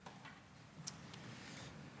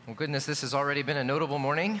Well, goodness, this has already been a notable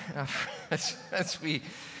morning as we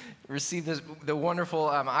received the wonderful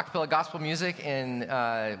a cappella gospel music and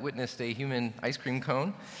witnessed a human ice cream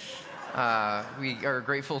cone. We are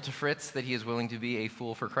grateful to Fritz that he is willing to be a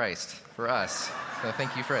fool for Christ, for us. So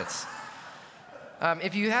thank you, Fritz.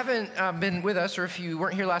 If you haven't been with us, or if you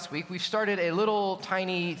weren't here last week, we've started a little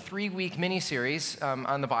tiny 3-week mini-series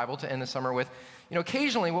on the Bible to end the summer with.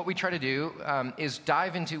 Occasionally what we try to do is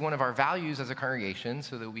dive into one of our values as a congregation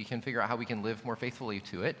so that we can figure out how we can live more faithfully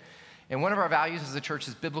to it. And one of our values as a church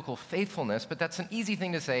is biblical faithfulness, but that's an easy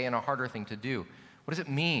thing to say and a harder thing to do. What does it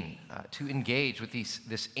mean to engage with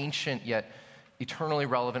this ancient yet eternally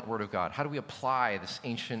relevant Word of God? How do we apply this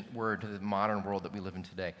ancient Word to the modern world that we live in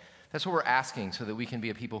today? That's what we're asking so that we can be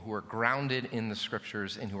a people who are grounded in the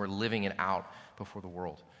Scriptures and who are living it out before the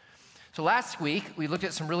world. So last week, we looked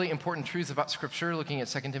at some really important truths about Scripture, looking at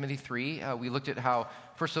 2 Timothy 3. We looked at how,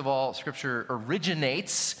 first of all, Scripture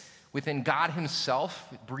originates within God himself,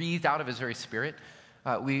 breathed out of his very Spirit.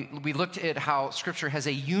 We looked at how Scripture has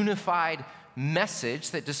a unified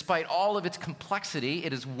message that despite all of its complexity,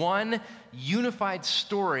 it is one unified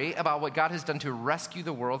story about what God has done to rescue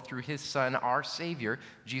the world through his Son, our Savior,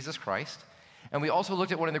 Jesus Christ. And we also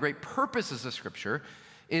looked at one of the great purposes of Scripture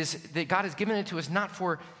is that God has given it to us not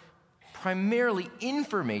for primarily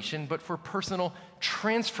information, but for personal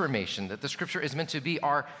transformation, that the Scripture is meant to be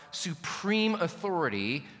our supreme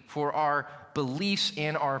authority for our beliefs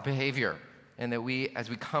and our behavior, and that we, as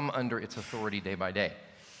we come under its authority day by day.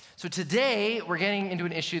 So today, we're getting into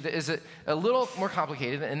an issue that is a little more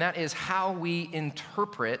complicated, and that is how we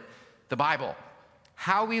interpret the Bible,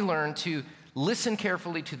 how we learn to listen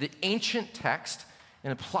carefully to the ancient text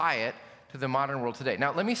and apply it to the modern world today.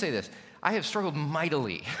 Now, let me say this. I have struggled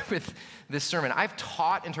mightily with this sermon. I've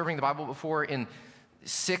taught interpreting the Bible before in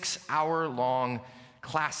 6-hour-long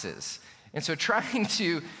classes. And so trying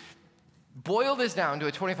to boil this down to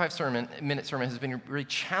a 25-minute sermon has been really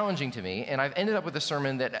challenging to me, and I've ended up with a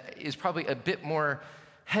sermon that is probably a bit more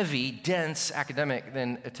heavy, dense, academic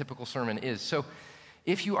than a typical sermon is. So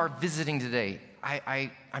if you are visiting today,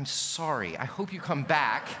 I'm sorry. I hope you come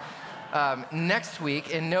back next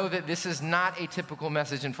week and know that this is not a typical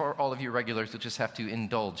message, and for all of you regulars, you'll just have to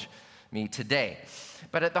indulge me today.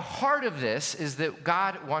 But at the heart of this is that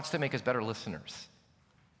God wants to make us better listeners.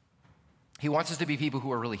 He wants us to be people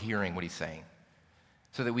who are really hearing what he's saying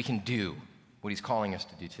so that we can do what he's calling us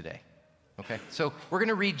to do today. Okay? So we're going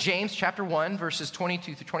to read James chapter 1, verses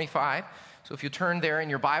 22 through 25. So if you turn there in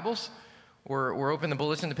your Bibles or open the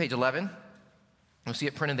bulletin to page 11, you'll see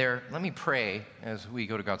it printed there. Let me pray as we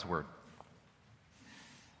go to God's Word.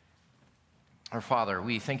 Our Father,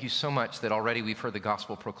 we thank you so much that already we've heard the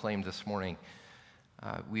gospel proclaimed this morning.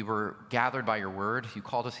 We were gathered by your word. You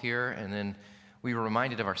called us here, and then we were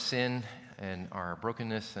reminded of our sin and our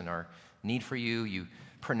brokenness and our need for you. You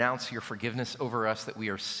pronounce your forgiveness over us, that we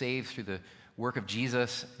are saved through the work of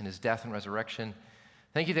Jesus and his death and resurrection.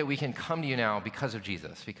 Thank you that we can come to you now because of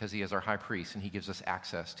Jesus, because he is our high priest and he gives us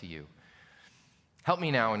access to you. Help me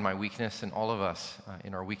now in my weakness, and all of us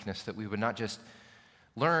in our weakness, that we would not just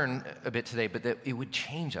learn a bit today, but that it would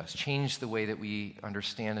change us, change the way that we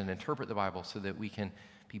understand and interpret the Bible so that we can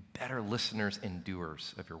be better listeners and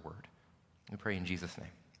doers of your word. We pray in Jesus' name.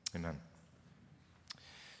 Amen.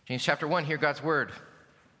 James chapter 1, hear God's word.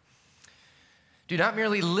 Do not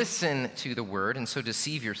merely listen to the word and so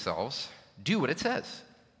deceive yourselves. Do what it says.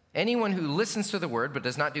 Anyone who listens to the word but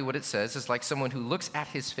does not do what it says is like someone who looks at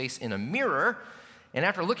his face in a mirror and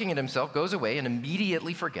after looking at himself goes away and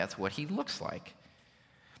immediately forgets what he looks like.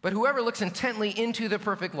 But whoever looks intently into the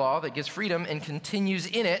perfect law that gives freedom and continues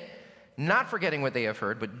in it, not forgetting what they have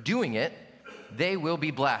heard, but doing it, they will be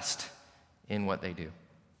blessed in what they do.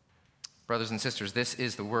 Brothers and sisters, this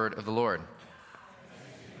is the word of the Lord.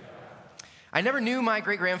 I never knew my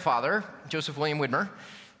great-grandfather, Joseph William Widmer,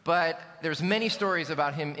 but there's many stories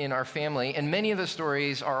about him in our family, and many of the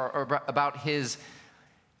stories are about his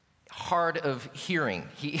hard of hearing.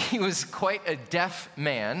 He was quite a deaf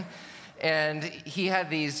man, and he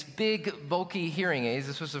had these big, bulky hearing aids.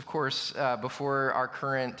 This was, of course, before our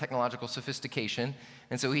current technological sophistication,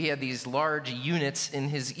 and so he had these large units in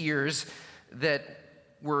his ears that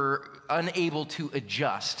were unable to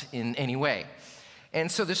adjust in any way.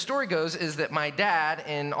 And so the story goes is that my dad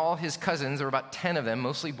and all his cousins, there were about 10 of them,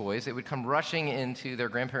 mostly boys, they would come rushing into their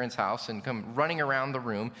grandparents' house and come running around the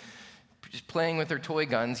room, just playing with their toy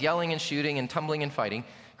guns, yelling and shooting and tumbling and fighting,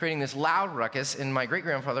 creating this loud ruckus, and my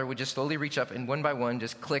great-grandfather would just slowly reach up and one by one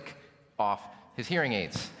just click off his hearing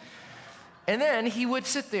aids. And then he would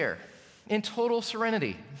sit there in total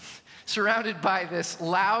serenity, surrounded by this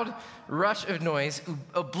loud rush of noise,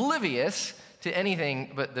 oblivious to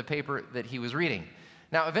anything but the paper that he was reading.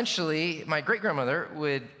 Now, eventually, my great-grandmother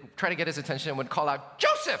would try to get his attention and would call out,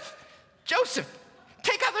 "Joseph! Joseph,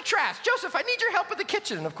 take out the trash! Joseph, I need your help with the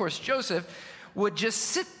kitchen." And of course, Joseph would just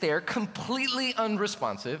sit there completely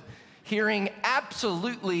unresponsive, hearing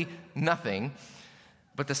absolutely nothing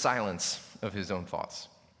but the silence of his own thoughts.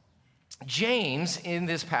 James, in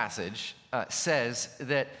this passage, says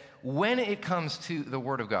that when it comes to the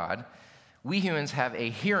Word of God, we humans have a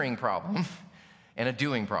hearing problem and a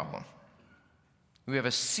doing problem. We have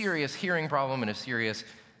a serious hearing problem and a serious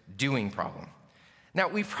doing problem. Now,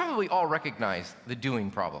 we've probably all recognized the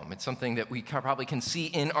doing problem. It's something that we probably can see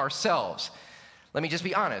in ourselves. Let me just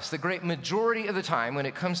be honest. The great majority of the time when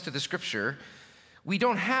it comes to the Scripture, we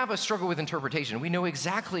don't have a struggle with interpretation. We know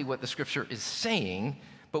exactly what the Scripture is saying,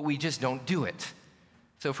 but we just don't do it.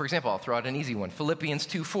 So, for example, I'll throw out an easy one. Philippians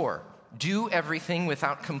 2:4. Do everything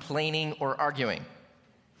without complaining or arguing.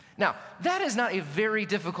 Now, that is not a very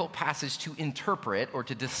difficult passage to interpret or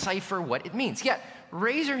to decipher what it means. Yet,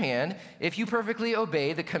 raise your hand if you perfectly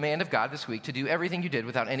obey the command of God this week to do everything you did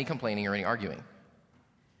without any complaining or any arguing.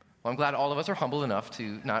 Well, I'm glad all of us are humble enough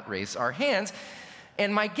to not raise our hands.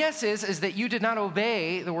 And my guess is that you did not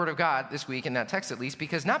obey the Word of God this week, in that text at least,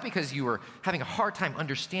 not because you were having a hard time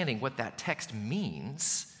understanding what that text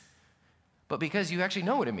means, but because you actually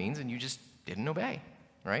know what it means and you just didn't obey.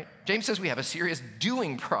 Right? James says we have a serious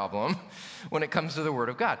doing problem when it comes to the Word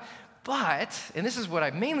of God. But, and this is what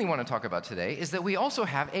I mainly want to talk about today, is that we also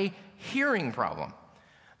have a hearing problem.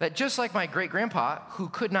 That just like my great-grandpa, who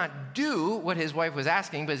could not do what his wife was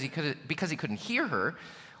asking because he couldn't hear her,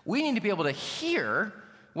 we need to be able to hear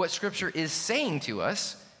what Scripture is saying to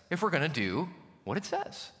us if we're going to do what it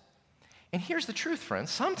says. And here's the truth,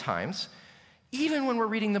 friends. Sometimes, even when we're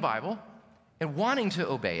reading the Bible and wanting to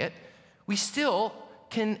obey it, we still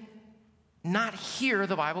can not hear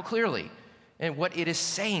the Bible clearly and what it is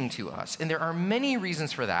saying to us. And there are many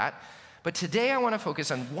reasons for that. But today I want to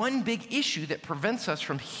focus on one big issue that prevents us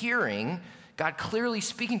from hearing God clearly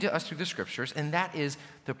speaking to us through the Scriptures, and that is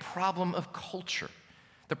the problem of culture.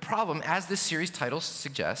 The problem, as this series title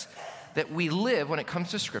suggests, that we live, when it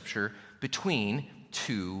comes to Scripture, between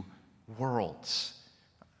two worlds.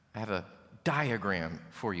 I have a diagram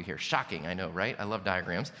for you here. Shocking, I know, right? I love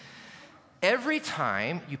diagrams. Every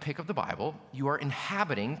time you pick up the Bible, you are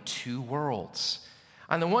inhabiting two worlds.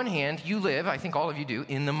 On the one hand, you live, I think all of you do,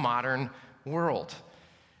 in the modern world.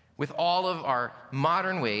 With all of our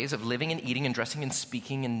modern ways of living and eating and dressing and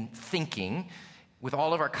speaking and thinking, with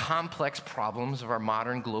all of our complex problems of our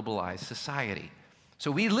modern globalized society.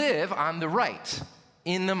 So we live on the right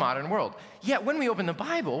in the modern world. Yet when we open the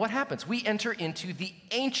Bible, what happens? We enter into the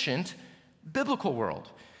ancient biblical world.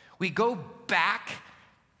 We go back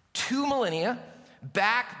 2 millennia,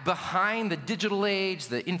 back behind the digital age,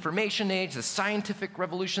 the information age, the scientific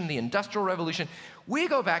revolution, the industrial revolution. We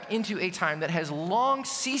go back into a time that has long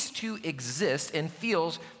ceased to exist and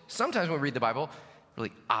feels, sometimes when we read the Bible,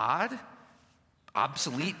 really odd,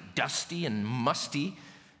 obsolete, dusty, and musty,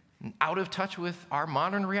 and out of touch with our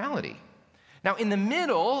modern reality. Now, in the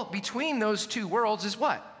middle, between those two worlds is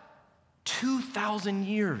what? 2,000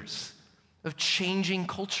 years of changing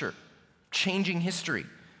culture, changing history.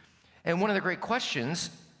 And one of the great questions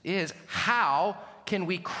is, how can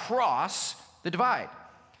we cross the divide?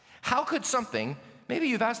 How could something, maybe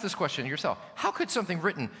you've asked this question yourself, how could something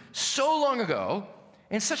written so long ago,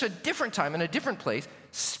 in such a different time, in a different place,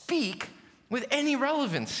 speak with any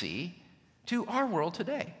relevancy to our world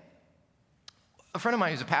today? A friend of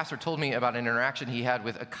mine who's a pastor told me about an interaction he had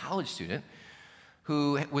with a college student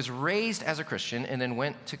who was raised as a Christian and then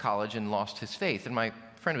went to college and lost his faith. And my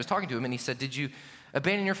friend was talking to him and he said, "Did you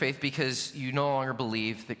abandon your faith because you no longer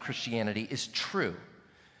believe that Christianity is true?"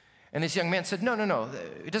 And this young man said, No,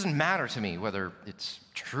 it doesn't matter to me whether it's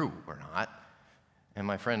true or not. And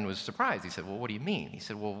my friend was surprised. He said, "Well, what do you mean?" He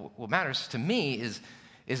said, "Well, what matters to me is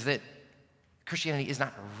that Christianity is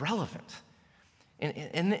not relevant."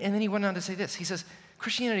 And then he went on to say this. He says,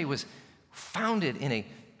 Christianity was founded in a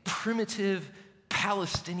primitive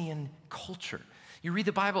Palestinian culture. You read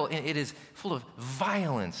the Bible, and it is full of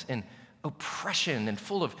violence and oppression and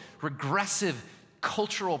full of regressive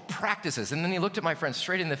cultural practices. And then he looked at my friend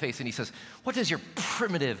straight in the face and he says, "What does your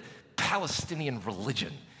primitive Palestinian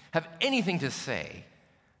religion have anything to say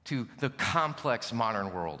to the complex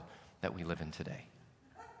modern world that we live in today?"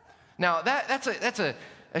 Now, that's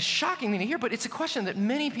a shocking thing to hear, but it's a question that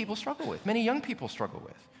many people struggle with, many young people struggle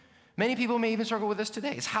with. Many people may even struggle with this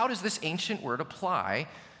today. Is how does this ancient word apply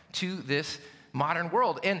to this modern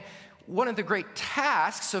world? And one of the great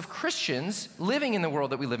tasks of Christians living in the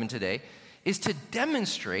world that we live in today is to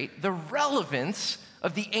demonstrate the relevance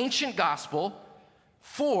of the ancient gospel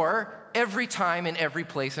for every time and every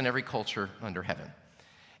place and every culture under heaven.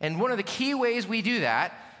 And one of the key ways we do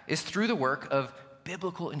that is through the work of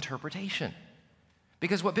biblical interpretation.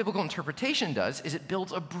 Because what biblical interpretation does is it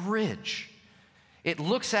builds a bridge. It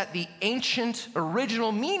looks at the ancient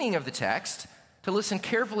original meaning of the text to listen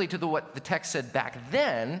carefully to what the text said back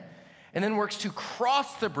then, and then works to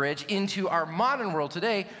cross the bridge into our modern world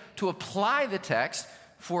today to apply the text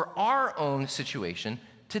for our own situation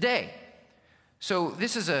today. So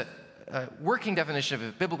this is a working definition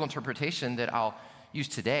of biblical interpretation that I'll use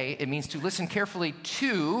today. It means to listen carefully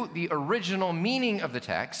to the original meaning of the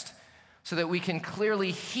text so that we can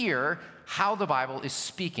clearly hear how the Bible is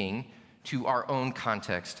speaking to our own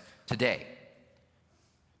context today.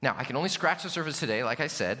 Now, I can only scratch the surface today, like I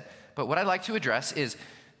said, but what I'd like to address is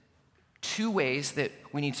two things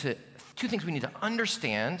we need to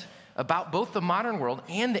understand about both the modern world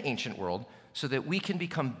and the ancient world so that we can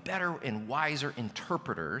become better and wiser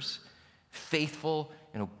interpreters, faithful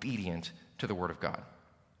and obedient to the Word of God,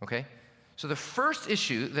 okay? So the first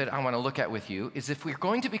issue that I want to look at with you is if we're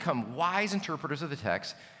going to become wise interpreters of the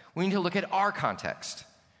text, we need to look at our context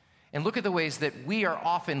and look at the ways that we are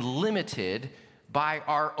often limited by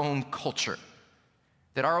our own culture.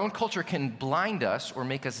 That our own culture can blind us or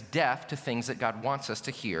make us deaf to things that God wants us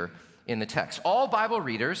to hear in the text. All Bible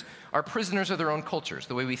readers are prisoners of their own cultures.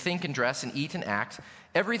 The way we think and dress and eat and act,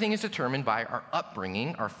 everything is determined by our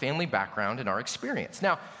upbringing, our family background, and our experience.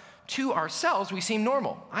 Now, to ourselves, we seem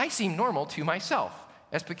normal. I seem normal to myself,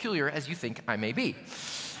 as peculiar as you think I may be.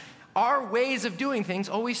 Our ways of doing things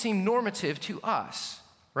always seem normative to us,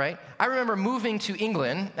 right? I remember moving to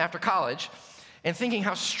England after college and thinking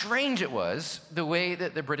how strange it was the way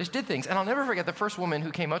that the British did things. And I'll never forget the first woman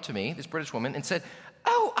who came up to me, this British woman, and said,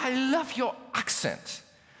 "Oh, I love your accent."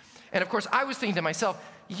 And of course, I was thinking to myself,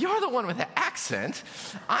 you're the one with the accent.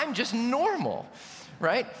 I'm just normal,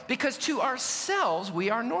 right? Because to ourselves, we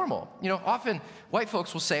are normal. You know, often white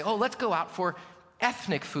folks will say, "Oh, let's go out for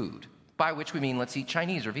ethnic food," by which we mean let's eat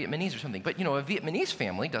Chinese or Vietnamese or something. But, you know, a Vietnamese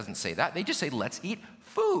family doesn't say that. They just say, let's eat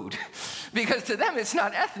food. Because to them, it's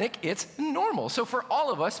not ethnic, it's normal. So for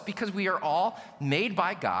all of us, because we are all made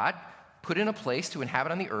by God, put in a place to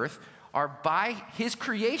inhabit on the earth, are by his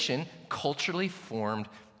creation culturally formed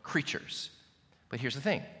creatures. But here's the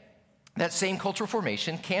thing. That same cultural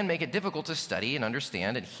formation can make it difficult to study and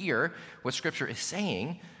understand and hear what Scripture is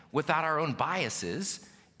saying without our own biases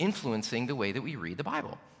influencing the way that we read the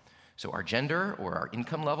Bible. So our gender or our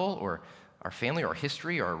income level or our family or our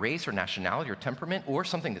history or our race or nationality or temperament or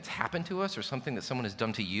something that's happened to us or something that someone has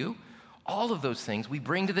done to you, all of those things we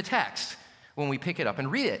bring to the text when we pick it up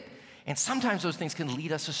and read it. And sometimes those things can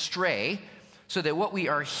lead us astray so that what we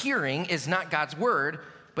are hearing is not God's word,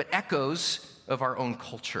 but echoes of our own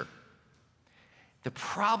culture. The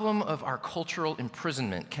problem of our cultural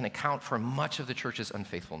imprisonment can account for much of the church's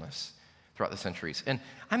unfaithfulness throughout the centuries. And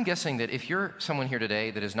I'm guessing that if you're someone here today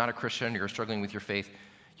that is not a Christian, you're struggling with your faith,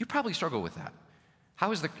 you probably struggle with that. How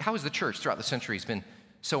has the church throughout the centuries been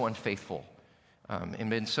so unfaithful and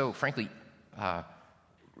been so, frankly,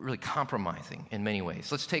 really compromising in many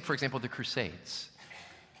ways? Let's take, for example, the Crusades.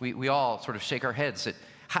 We all sort of shake our heads at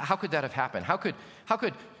how could that have happened? How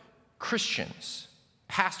could Christians,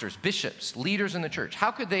 pastors, bishops, leaders in the church, how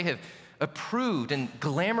could they have approved and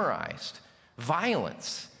glamorized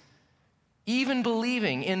violence, even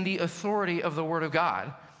believing in the authority of the Word of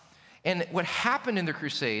God? And what happened in the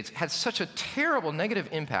Crusades had such a terrible negative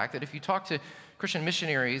impact that if you talk to Christian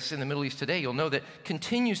missionaries in the Middle East today, you'll know that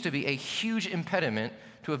continues to be a huge impediment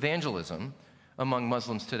to evangelism among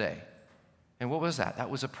Muslims today. And what was that? That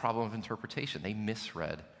was a problem of interpretation. They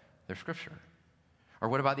misread their scripture. Or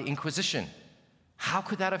what about the Inquisition? How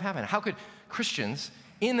could that have happened? How could Christians,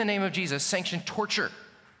 in the name of Jesus, sanction torture,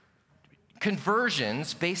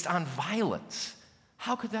 conversions based on violence?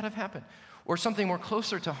 How could that have happened? Or something more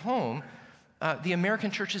closer to home, the American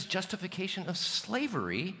church's justification of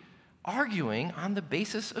slavery, arguing on the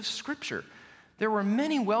basis of Scripture. There were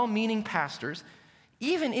many well-meaning pastors,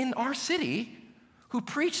 even in our city, who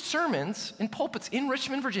preached sermons in pulpits in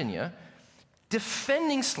Richmond, Virginia,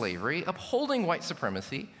 defending slavery, upholding white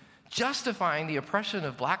supremacy, justifying the oppression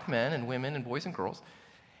of black men and women and boys and girls.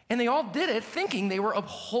 And they all did it thinking they were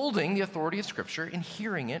upholding the authority of Scripture and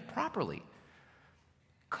hearing it properly.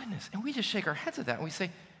 Goodness, and we just shake our heads at that and we say,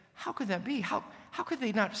 how could that be? How could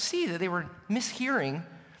they not see that they were mishearing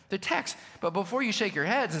the text? But before you shake your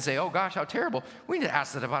heads and say, oh gosh, how terrible, we need to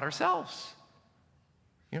ask that about ourselves.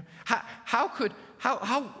 You know,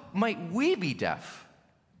 how might we be deaf?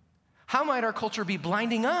 How might our culture be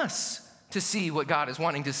blinding us to see what God is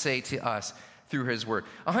wanting to say to us through his word.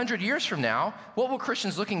 100 years from now, what will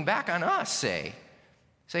Christians looking back on us say?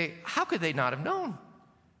 Say, how could they not have known?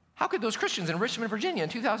 How could those Christians in Richmond, Virginia in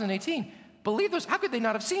 2018 believe those? How could they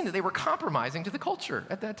not have seen that they were compromising to the culture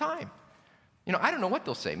at that time? I don't know what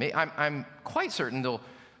they'll say. I'm quite certain they'll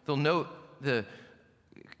note the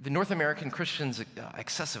North American Christians'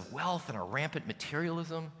 excessive wealth and our rampant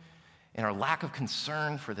materialism and our lack of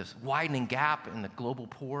concern for this widening gap in the global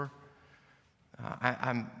poor.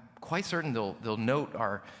 I'm quite certain they'll note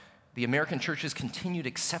the American church's continued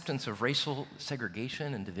acceptance of racial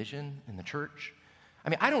segregation and division in the church.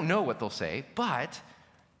 I don't know what they'll say, but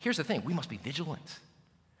here's the thing. We must be vigilant.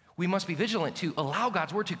 We must be vigilant to allow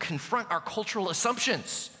God's word to confront our cultural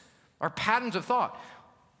assumptions, our patterns of thought.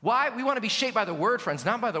 Why? We want to be shaped by the word, friends,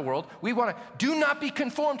 not by the world. We want to do not be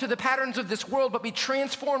conformed to the patterns of this world, but be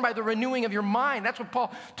transformed by the renewing of your mind. That's what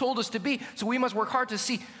Paul told us to be. So we must work hard to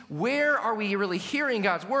see, where are we really hearing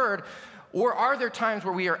God's word, or are there times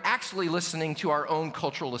where we are actually listening to our own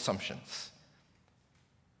cultural assumptions?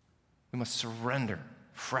 We must surrender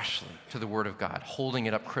freshly to the word of God, holding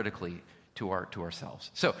it up critically to ourselves.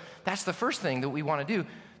 So that's the first thing that we want to do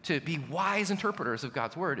to be wise interpreters of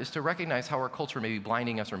God's word, is to recognize how our culture may be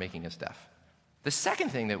blinding us or making us deaf. The second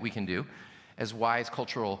thing that we can do as wise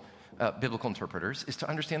cultural biblical interpreters is to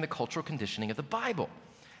understand the cultural conditioning of the Bible.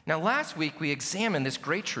 Now, last week we examined this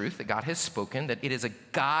great truth that God has spoken, that it is a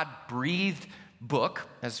God-breathed book,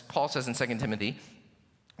 as Paul says in 2 Timothy.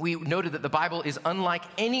 We noted that the Bible is unlike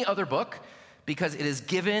any other book because it is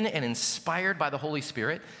given and inspired by the Holy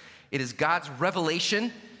Spirit. It is God's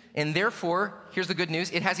revelation, and therefore, here's the good news,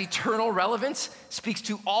 it has eternal relevance, speaks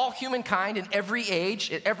to all humankind in every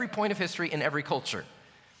age, at every point of history, in every culture.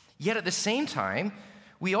 Yet at the same time,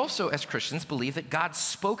 we also, as Christians, believe that God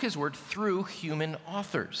spoke his word through human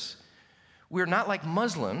authors. We're not like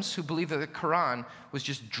Muslims who believe that the Quran was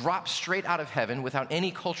just dropped straight out of heaven without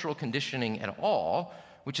any cultural conditioning at all,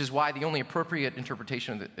 which is why the only appropriate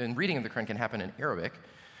interpretation and reading of the Quran can happen in Arabic.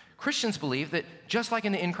 Christians believe that just like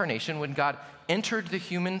in the incarnation, when God entered the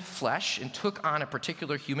human flesh and took on a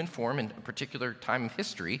particular human form in a particular time of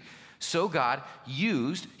history, so God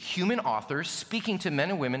used human authors speaking to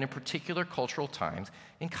men and women in particular cultural times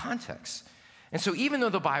and contexts. And so even though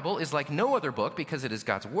the Bible is like no other book because it is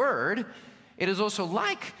God's word, it is also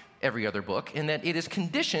like every other book in that it is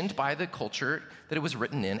conditioned by the culture that it was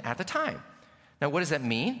written in at the time. Now, what does that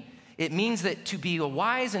mean? It means that to be a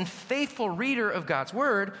wise and faithful reader of God's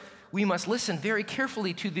word, we must listen very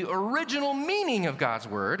carefully to the original meaning of God's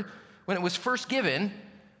word when it was first given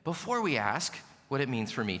before we ask what it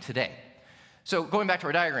means for me today. So going back to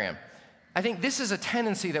our diagram, I think this is a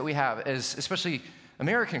tendency that we have as especially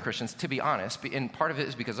American Christians, to be honest, and part of it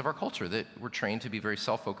is because of our culture, that we're trained to be very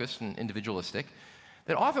self-focused and individualistic,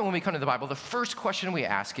 that often when we come to the Bible, the first question we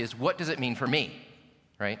ask is, what does it mean for me,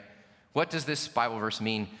 right? What does this Bible verse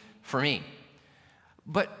mean for me?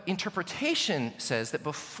 But interpretation says that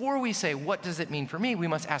before we say, what does it mean for me, we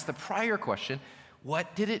must ask the prior question,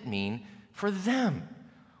 what did it mean for them?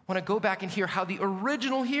 I want to go back and hear how the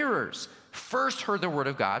original hearers first heard the word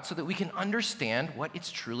of God so that we can understand what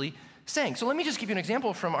it's truly saying. So let me just give you an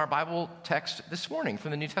example from our Bible text this morning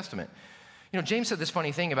from the New Testament. James said this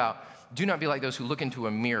funny thing about, do not be like those who look into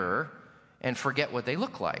a mirror and forget what they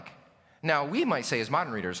look like. Now, we might say as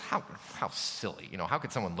modern readers, how silly, how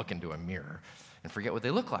could someone look into a mirror and forget what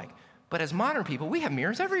they look like? But as modern people, we have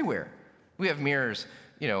mirrors everywhere. We have mirrors,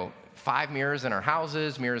 5 mirrors in our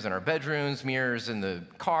houses, mirrors in our bedrooms, mirrors in the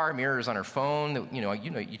car, mirrors on our phone.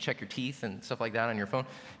 You check your teeth and stuff like that on your phone.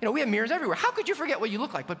 We have mirrors everywhere. How could you forget what you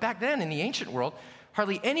look like? But back then, in the ancient world,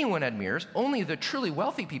 hardly anyone had mirrors. Only the truly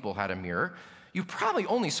wealthy people had a mirror. You probably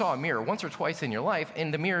only saw a mirror once or twice in your life,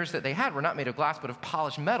 and the mirrors that they had were not made of glass, but of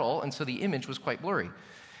polished metal, and so the image was quite blurry.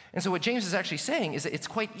 And so what James is actually saying is that it's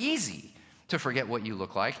quite easy to forget what you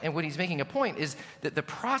look like, and what he's making a point is that the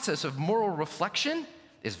process of moral reflection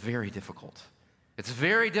is very difficult. It's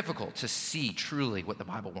very difficult to see truly what the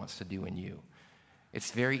Bible wants to do in you.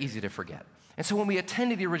 It's very easy to forget. And so when we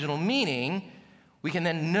attend to the original meaning, we can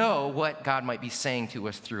then know what God might be saying to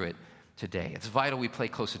us through it today. It's vital we pay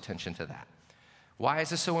close attention to that. Why is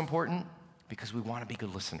this so important? Because we want to be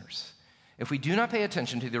good listeners. If we do not pay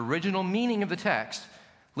attention to the original meaning of the text,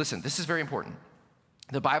 listen, this is very important.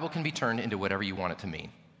 The Bible can be turned into whatever you want it to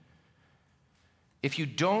mean. If you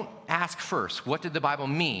don't ask first, what did the Bible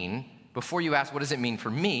mean, before you ask, what does it mean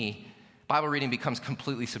for me, Bible reading becomes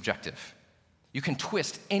completely subjective. You can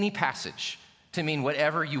twist any passage to mean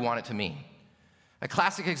whatever you want it to mean. A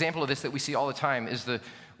classic example of this that we see all the time is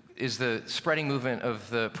the spreading movement of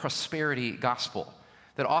the prosperity gospel.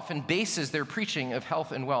 that often bases their preaching of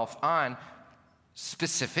health and wealth on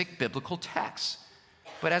specific biblical texts.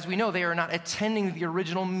 But as we know, they are not attending the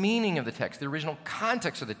original meaning of the text, the original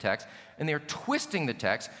context of the text, and they are twisting the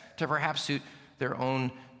text to perhaps suit their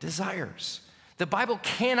own desires. The Bible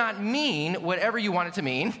cannot mean whatever you want it to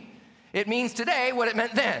mean. It means today what it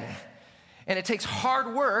meant then. And it takes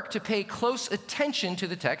hard work to pay close attention to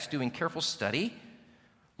the text, doing careful study,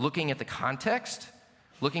 looking at the context,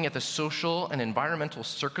 looking at the social and environmental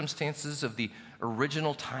circumstances of the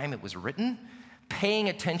original time it was written, paying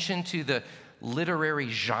attention to the literary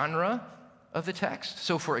genre of the text.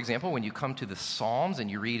 So, for example, when you come to the Psalms and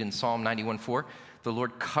you read in Psalm 91:4, the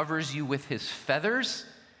Lord covers you with his feathers,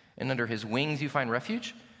 and under his wings you find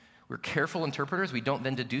refuge. We're careful interpreters. We don't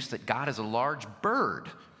then deduce that God is a large bird,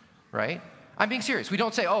 right? I'm being serious. We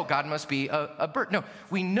don't say, oh, God must be a bird. No,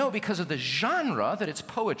 we know because of the genre that it's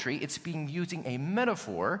poetry, it's being using a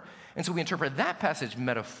metaphor. And so we interpret that passage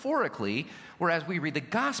metaphorically, whereas we read the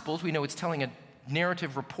Gospels, we know it's telling a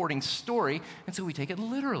narrative reporting story, and so we take it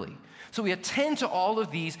literally. So we attend to all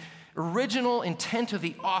of these original intent of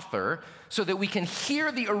the author so that we can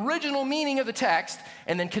hear the original meaning of the text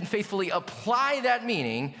and then can faithfully apply that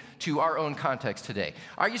meaning to our own context today.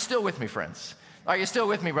 Are you still with me, friends? Are you still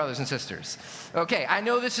with me, brothers and sisters? Okay, I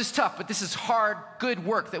know this is tough, but this is hard, good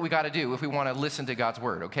work that we got to do if we want to listen to God's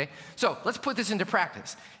word, okay? So let's put this into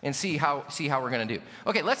practice and see how we're going to do.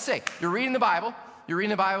 Okay, let's say you're reading the Bible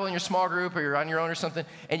in your small group or you're on your own or something,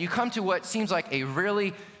 and you come to what seems like a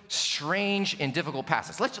really strange and difficult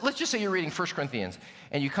passage. Let's just say you're reading 1 Corinthians,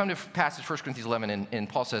 and you come to passage 1 Corinthians 11, and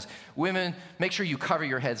Paul says, women, make sure you cover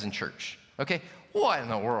your heads in church, okay? What in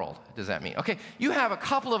the world does that mean? Okay, you have a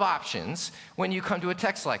couple of options when you come to a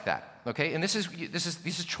text like that, okay? And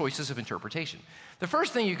these are choices of interpretation. The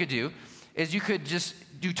first thing you could do is you could just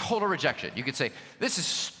do total rejection. You could say, this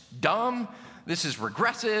is dumb, this is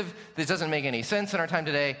regressive, this doesn't make any sense in our time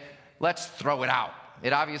today, let's throw it out.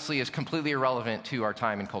 It obviously is completely irrelevant to our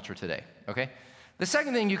time and culture today, okay? The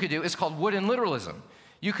second thing you could do is called wooden literalism.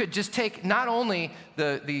 You could just take not only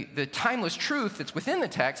the timeless truth that's within the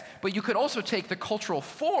text, but you could also take the cultural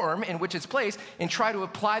form in which it's placed and try to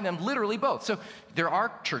apply them literally both. So there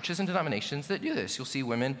are churches and denominations that do this. You'll see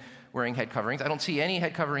women wearing head coverings. I don't see any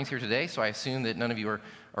head coverings here today, so I assume that none of you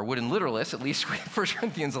are wooden literalists, at least 1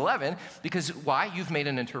 Corinthians 11, because why? You've made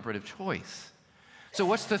an interpretive choice. So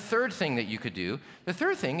what's the third thing that you could do? The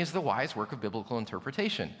third thing is the wise work of biblical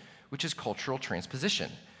interpretation, which is cultural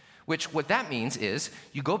transposition. What that means is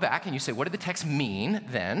you go back and you say, what did the text mean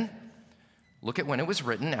then? Look at when it was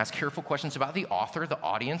written, ask careful questions about the author, the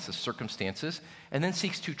audience, the circumstances, and then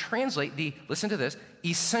seeks to translate listen to this,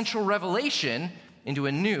 essential revelation into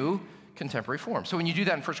a new contemporary form. So when you do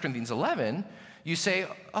that in 1 Corinthians 11, you say,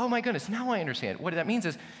 oh my goodness, now I understand. What that means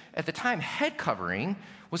is, at the time, head covering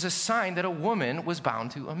was a sign that a woman was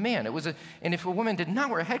bound to a man. And if a woman did not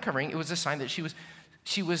wear a head covering, it was a sign that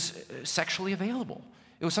she was sexually available.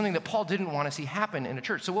 It was something that Paul didn't want to see happen in a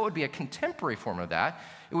church. So what would be a contemporary form of that?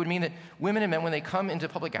 It would mean that women and men, when they come into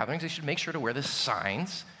public gatherings, they should make sure to wear the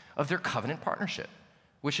signs of their covenant partnership,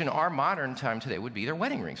 which in our modern time today would be their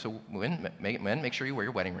wedding ring. So men, make sure you wear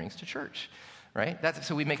your wedding rings to church, right?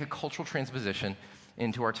 So we make a cultural transposition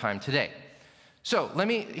into our time today. So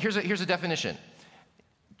here's a definition.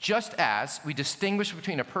 Just as we distinguish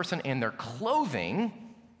between a person and their clothing,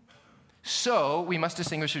 so we must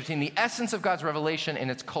distinguish between the essence of God's revelation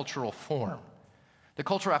and its cultural form. The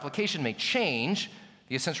cultural application may change,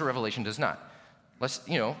 the essential revelation does not.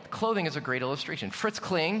 Clothing is a great illustration. Fritz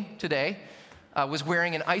Kling today was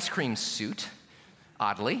wearing an ice cream suit,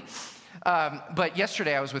 oddly. But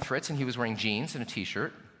yesterday I was with Fritz and he was wearing jeans and a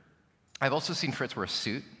t-shirt. I've also seen Fritz wear a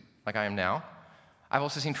suit, like I am now. I've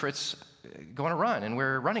also seen Fritz go on a run and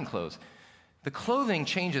wear running clothes. The clothing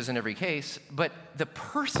changes in every case, but the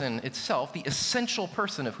person itself, the essential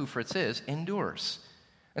person of who Fritz is, endures.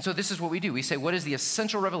 And so this is what we do. We say, what is the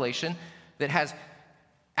essential revelation that has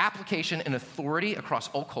application and authority across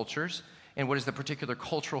all cultures, and what is the particular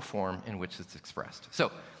cultural form in which it's expressed?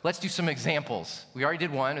 So let's do some examples. We already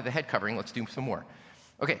did one with the head covering. Let's do some more.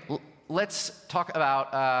 Okay, let's talk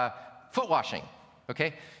about foot washing,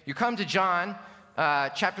 okay? You come to John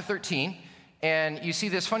chapter 13, and you see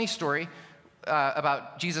this funny story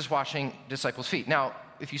about Jesus washing disciples' feet. Now,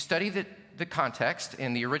 if you study the context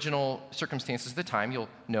and the original circumstances of the time, you'll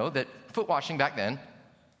know that foot washing back then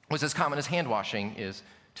was as common as hand washing is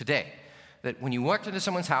today. That when you walked into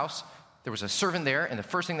someone's house, there was a servant there, and the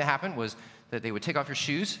first thing that happened was that they would take off your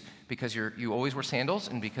shoes because you always wore sandals,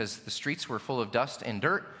 and because the streets were full of dust and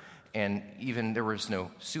dirt, and even there was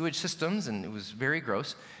no sewage systems, and it was very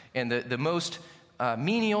gross. And the most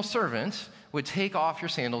menial servant would take off your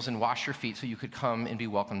sandals and wash your feet so you could come and be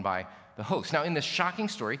welcomed by the host. Now, in this shocking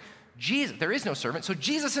story, there is no servant, so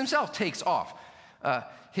Jesus himself takes off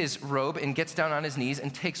his robe and gets down on his knees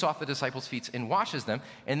and takes off the disciples' feet and washes them.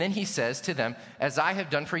 And then he says to them, as I have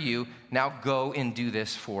done for you, now go and do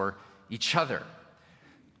this for each other.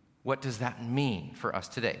 What does that mean for us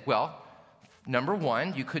today? Well, number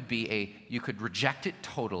one, you could reject it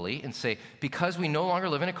totally and say, because we no longer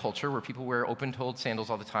live in a culture where people wear open-toed sandals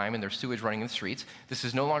all the time and there's sewage running in the streets, this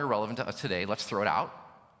is no longer relevant to us today. Let's throw it out.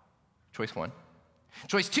 Choice one.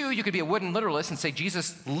 Choice two, you could be a wooden literalist and say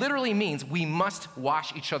Jesus literally means we must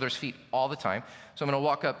wash each other's feet all the time. So I'm going to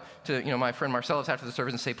walk up to my friend Marcellus after the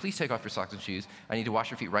service and say, please take off your socks and shoes. I need to wash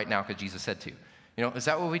your feet right now because Jesus said to. Is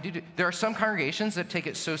that what we do? There are some congregations that take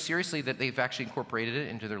it so seriously that they've actually incorporated it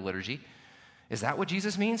into their liturgy. Is that what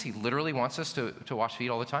Jesus means? He literally wants us to wash feet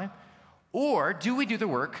all the time? Or do we do the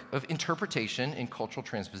work of interpretation and cultural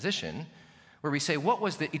transposition where we say, what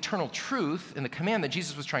was the eternal truth and the command that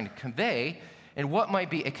Jesus was trying to convey, and what might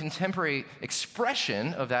be a contemporary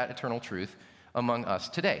expression of that eternal truth among us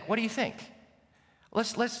today? What do you think?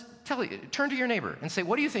 Let's turn to your neighbor and say,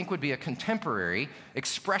 what do you think would be a contemporary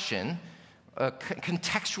expression, a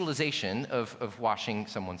contextualization of washing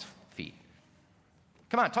someone's feet?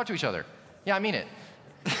 Come on, talk to each other. Yeah, I mean it.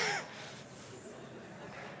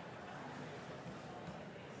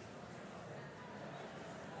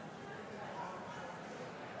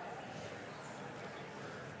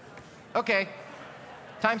 Okay,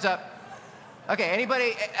 time's up. Okay,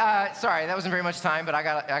 anybody, sorry, that wasn't very much time, but I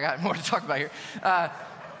got more to talk about here.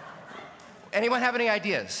 Anyone have any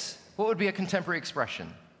ideas? What would be a contemporary expression?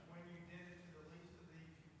 When you did it to the least of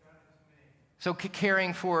these, you've done it to me. So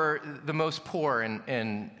caring for the most poor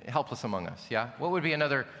and helpless among us, yeah? What would be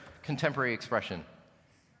another contemporary expression?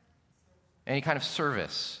 Any kind of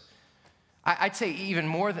service. I'd say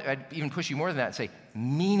I'd even push you more than that and say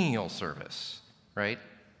menial service, right?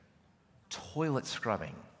 Toilet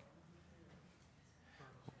scrubbing.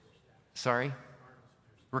 Sorry?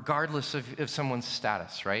 Regardless of someone's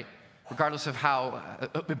status, right? Regardless of how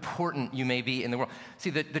important you may be in the world.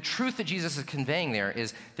 See, the truth that Jesus is conveying there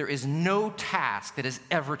is no task that is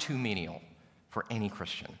ever too menial for any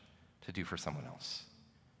Christian to do for someone else.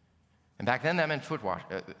 And back then that meant foot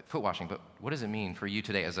washing, but what does it mean for you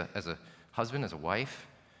today as a husband, as a wife,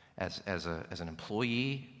 as an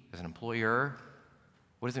employee, as an employer?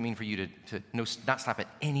 What does it mean for you to not stop at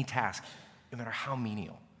any task, no matter how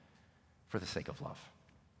menial, for the sake of love?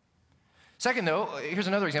 Second, though, here's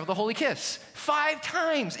another example, the Holy Kiss. 5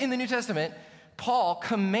 times in the New Testament, Paul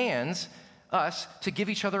commands us to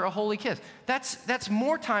give each other a holy kiss. That's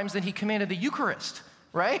more times than he commanded the Eucharist,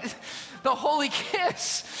 right? The holy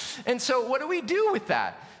kiss. And so what do we do with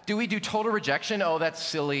that? Do we do total rejection? Oh, that's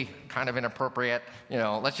silly, kind of inappropriate.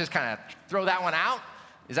 Let's just kind of throw that one out.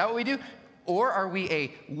 Is that what we do? Or are we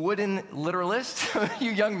a wooden literalist? You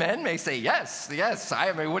young men may say, yes, I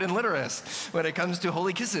am a wooden literalist when it comes to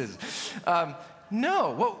holy kisses.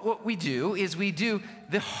 No, what we do is we do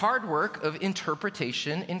the hard work of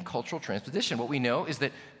interpretation and cultural transposition. What we know is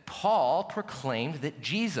that Paul proclaimed that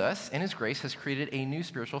Jesus and his grace has created a new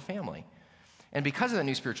spiritual family. And because of that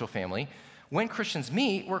new spiritual family, when Christians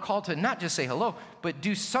meet, we're called to not just say hello, but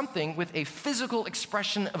do something with a physical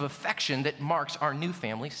expression of affection that marks our new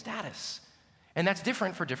family status. And that's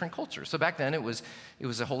different for different cultures. So back then, it was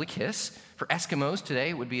a holy kiss. For Eskimos today,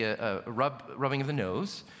 it would be a rubbing of the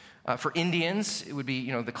nose. For Indians, it would be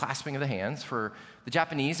the clasping of the hands. For the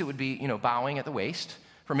Japanese, it would be bowing at the waist.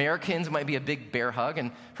 For Americans, it might be a big bear hug.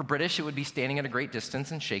 And for British, it would be standing at a great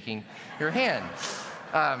distance and shaking your hand.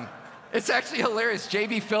 It's actually hilarious.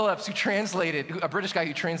 J.B. Phillips, a British guy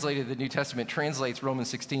who translated the New Testament, translates Romans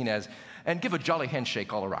 16 as, and give a jolly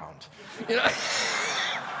handshake all around.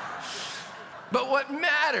 But what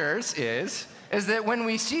matters is that when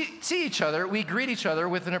we see each other, we greet each other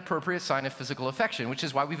with an appropriate sign of physical affection, which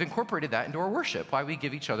is why we've incorporated that into our worship, why we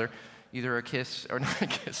give each other either a kiss, or not a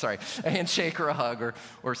kiss, sorry, a handshake or a hug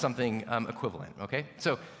or something equivalent, okay?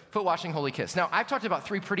 So foot washing, holy kiss. Now, I've talked about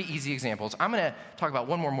 3 pretty easy examples. I'm going to talk about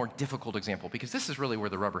one more difficult example, because this is really where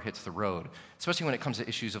the rubber hits the road, especially when it comes to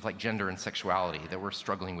issues of like gender and sexuality that we're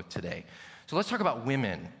struggling with today. So let's talk about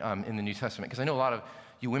women in the New Testament, because I know a lot of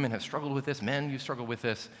you women have struggled with this, men, you've struggled with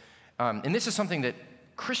this. And this is something that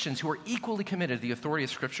Christians who are equally committed to the authority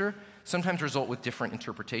of Scripture sometimes result with different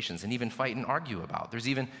interpretations and even fight and argue about. There's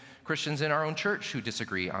even Christians in our own church who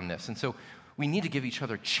disagree on this. And so we need to give each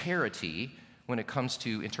other charity when it comes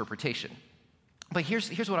to interpretation. But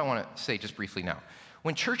here's what I want to say just briefly now.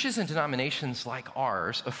 When churches and denominations like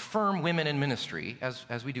ours affirm women in ministry,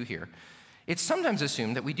 as we do here, It's sometimes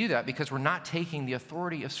assumed that we do that because we're not taking the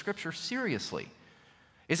authority of Scripture seriously.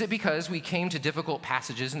 Is it because we came to difficult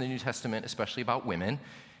passages in the New Testament, especially about women,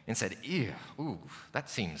 and said, ew, ooh, that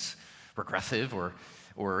seems regressive or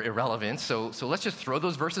irrelevant, so let's just throw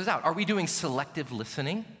those verses out? Are we doing selective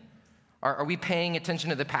listening? Are we paying attention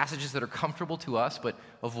to the passages that are comfortable to us but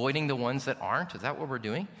avoiding the ones that aren't? Is that what we're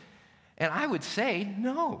doing? And I would say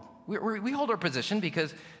no. We hold our position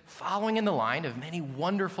because following in the line of many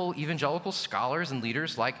wonderful evangelical scholars and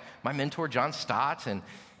leaders like my mentor John Stott and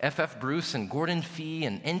F.F. Bruce and Gordon Fee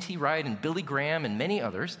and N.T. Wright and Billy Graham and many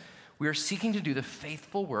others, we are seeking to do the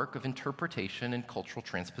faithful work of interpretation and cultural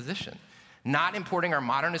transposition, not importing our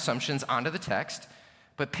modern assumptions onto the text,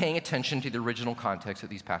 but paying attention to the original context that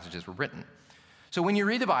these passages were written. So when you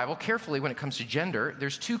read the Bible carefully when it comes to gender,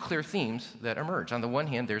 there's two clear themes that emerge. On the one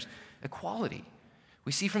hand, there's equality.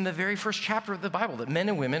 We see from the very first chapter of the Bible that men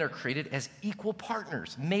and women are created as equal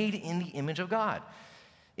partners, made in the image of God.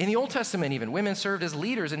 In the Old Testament even, women served as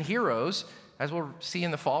leaders and heroes, as we'll see in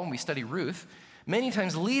the fall when we study Ruth, many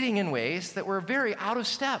times leading in ways that were very out of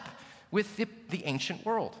step with the ancient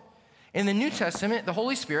world. In the New Testament, the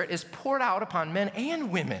Holy Spirit is poured out upon men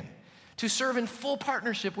and women to serve in full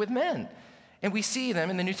partnership with men. And we see them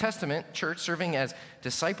in the New Testament church serving as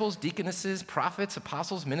disciples, deaconesses, prophets,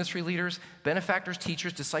 apostles, ministry leaders, benefactors,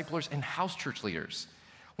 teachers, disciplers, and house church leaders.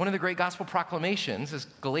 One of the great gospel proclamations is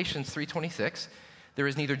Galatians 3:26. There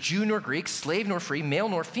is neither Jew nor Greek, slave nor free, male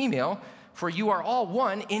nor female, for you are all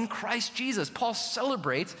one in Christ Jesus. Paul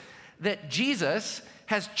celebrates that Jesus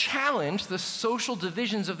has challenged the social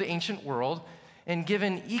divisions of the ancient world and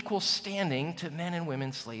given equal standing to men and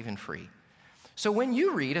women, slave and free. So when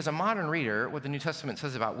you read, as a modern reader, what the New Testament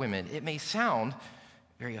says about women, it may sound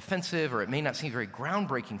very offensive or it may not seem very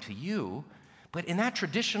groundbreaking to you, but in that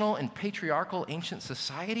traditional and patriarchal ancient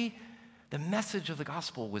society, the message of the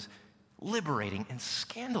gospel was liberating and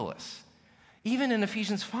scandalous. Even in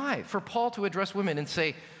Ephesians 5, for Paul to address women and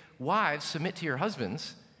say, wives, submit to your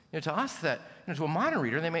husbands, to us that, to a modern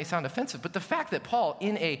reader, they may sound offensive, but the fact that Paul,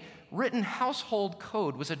 in a written household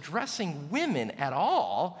code, was addressing women at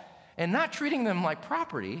all and not treating them like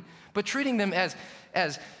property, but treating them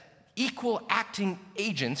as equal acting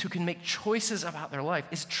agents who can make choices about their life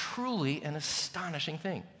is truly an astonishing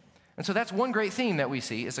thing. And so that's one great theme that we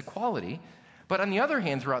see is equality. But on the other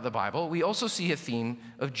hand, throughout the Bible, we also see a theme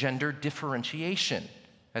of gender differentiation,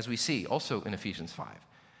 as we see also in Ephesians 5.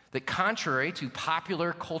 That contrary to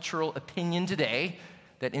popular cultural opinion today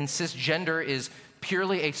that insists gender is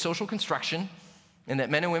purely a social construction and that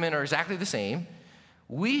men and women are exactly the same,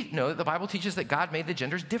 we know that the Bible teaches that God made the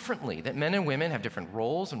genders differently, that men and women have different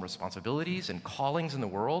roles and responsibilities and callings in the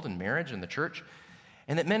world and marriage and the church,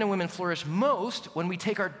 and that men and women flourish most when we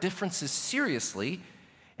take our differences seriously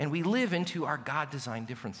and we live into our God-designed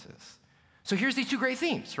differences. So here's these two great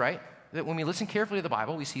themes, right? That when we listen carefully to the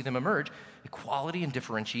Bible, we see them emerge, equality and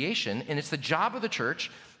differentiation, and it's the job of the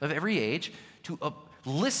church of every age to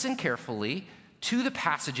listen carefully to the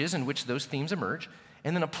passages in which those themes emerge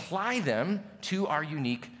and then apply them to our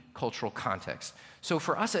unique cultural context. So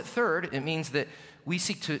for us at Third, it means that we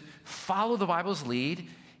seek to follow the Bible's lead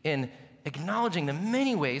in acknowledging the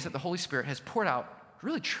many ways that the Holy Spirit has poured out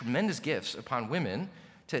really tremendous gifts upon women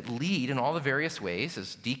to lead in all the various ways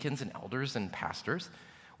as deacons and elders and pastors,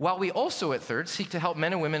 while we also at Third seek to help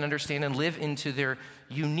men and women understand and live into their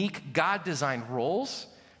unique God-designed roles,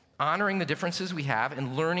 honoring the differences we have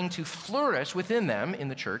and learning to flourish within them in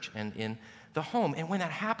the church and in the home. And when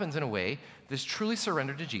that happens in a way that is truly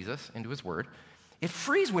surrendered to Jesus and to his word, it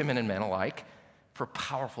frees women and men alike for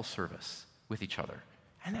powerful service with each other.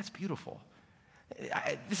 And that's beautiful.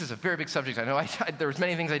 This is a very big subject. I know there's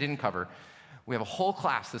many things I didn't cover. We have a whole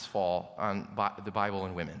class this fall on the Bible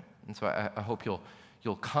and women. And so I hope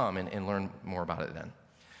you'll come and learn more about it then.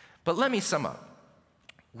 But let me sum up.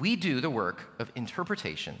 We do the work of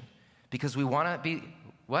interpretation because we want to be,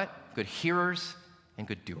 what? Good hearers and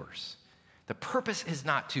good doers. The purpose is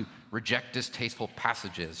not to reject distasteful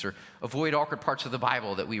passages or avoid awkward parts of the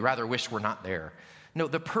Bible that we rather wish were not there. No,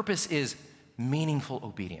 the purpose is meaningful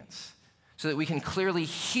obedience so that we can clearly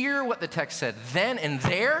hear what the text said then and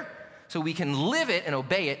there so we can live it and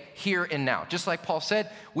obey it here and now. Just like Paul said,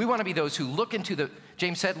 we want to be those who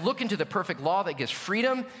James said, look into the perfect law that gives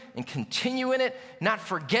freedom and continue in it, not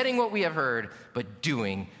forgetting what we have heard, but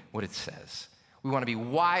doing what it says. We want to be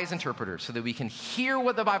wise interpreters so that we can hear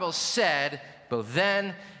what the Bible said both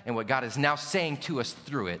then and what God is now saying to us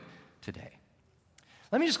through it today.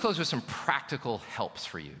 Let me just close with some practical helps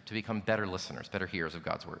for you to become better listeners, better hearers of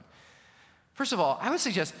God's word. First of all, I would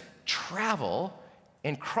suggest travel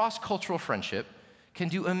and cross-cultural friendship can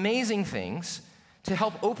do amazing things to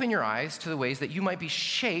help open your eyes to the ways that you might be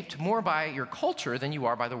shaped more by your culture than you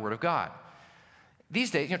are by the Word of God.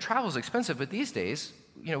 These days, travel is expensive, but these days,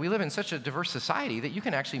 we live in such a diverse society that you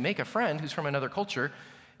can actually make a friend who's from another culture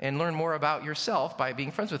and learn more about yourself by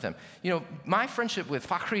being friends with them. My friendship with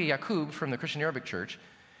Fakhri Yaqub from the Christian Arabic Church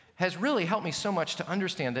has really helped me so much to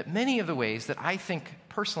understand that many of the ways that I think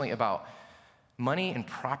personally about money and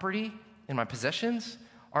property and my possessions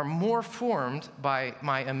are more formed by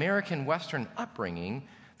my American Western upbringing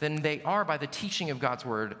than they are by the teaching of God's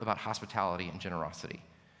Word about hospitality and generosity.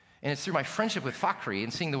 And it's through my friendship with Fakhri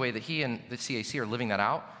and seeing the way that he and the CAC are living that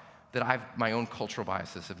out that my own cultural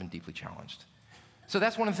biases have been deeply challenged. So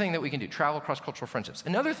that's one of the things that we can do, travel cross-cultural friendships.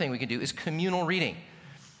 Another thing we can do is communal reading.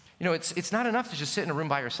 It's not enough to just sit in a room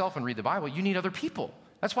by yourself and read the Bible. You need other people.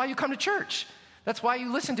 That's why you come to church. That's why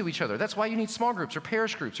you listen to each other. That's why you need small groups or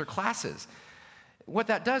parish groups or classes. What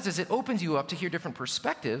that does is it opens you up to hear different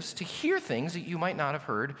perspectives, to hear things that you might not have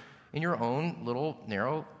heard in your own little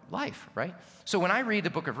narrow life, right? So when I read the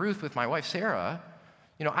book of Ruth with my wife, Sarah,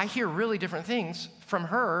 I hear really different things from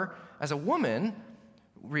her as a woman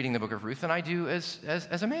reading the book of Ruth than I do as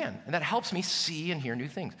a man. And that helps me see and hear new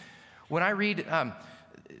things. When I read 1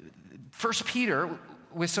 Peter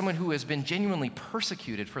with someone who has been genuinely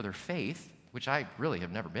persecuted for their faith, which I really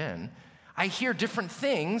have never been, I hear different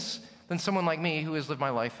things than someone like me who has lived my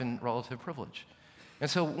life in relative privilege. And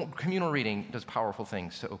so communal reading does powerful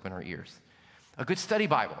things to open our ears. A good study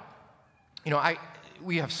Bible.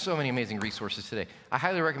 We have so many amazing resources today. I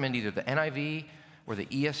highly recommend either the NIV or the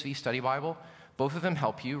ESV study Bible. Both of them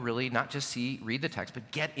help you really not just read the text,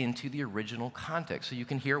 but get into the original context so you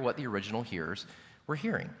can hear what the original hearers were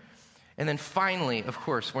hearing. And then finally, of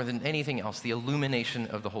course, more than anything else, the illumination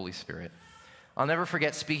of the Holy Spirit. I'll never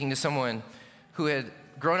forget speaking to someone who had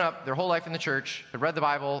grown up their whole life in the church, had read the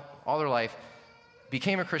Bible all their life,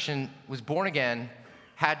 became a Christian, was born again,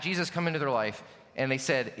 had Jesus come into their life, and they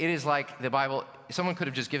said, it is like the Bible, someone could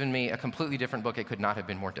have just given me a completely different book. It could not have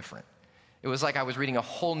been more different. It was like I was reading a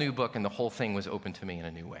whole new book and the whole thing was open to me in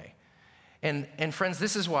a new way. And friends,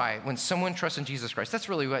 this is why when someone trusts in Jesus Christ, that's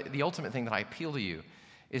really the ultimate thing that I appeal to you,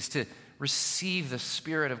 is to receive the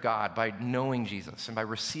Spirit of God by knowing Jesus and by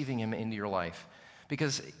receiving him into your life.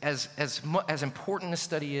 Because as important as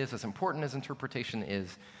study is, as important as interpretation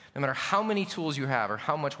is, no matter how many tools you have or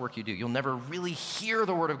how much work you do, you'll never really hear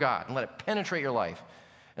the Word of God and let it penetrate your life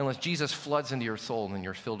unless Jesus floods into your soul and then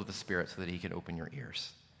you're filled with the Spirit so that he can open your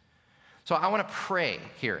ears. So I want to pray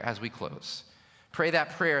here as we close. Pray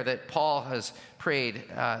that prayer that Paul has prayed,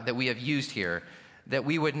 that we have used here, that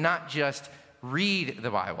we would not just read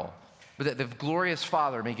the Bible, but that the glorious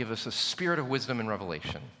Father may give us a spirit of wisdom and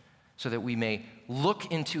revelation so that we may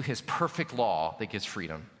look into his perfect law that gives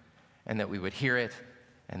freedom, and that we would hear it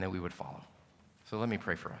and that we would follow. So let me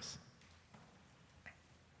pray for us.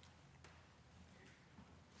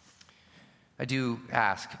 I do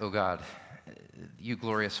ask, oh God, you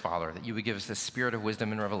glorious Father, that you would give us the spirit of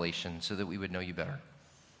wisdom and revelation so that we would know you better.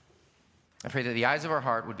 I pray that the eyes of our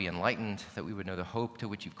heart would be enlightened, that we would know the hope to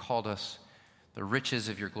which you've called us, the riches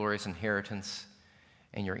of your glorious inheritance,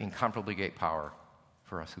 and your incomparably great power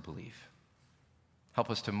for us who believe. Help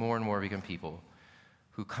us to more and more become people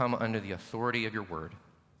who come under the authority of your word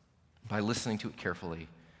by listening to it carefully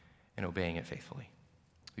and obeying it faithfully.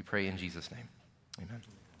 We pray in Jesus' name. Amen.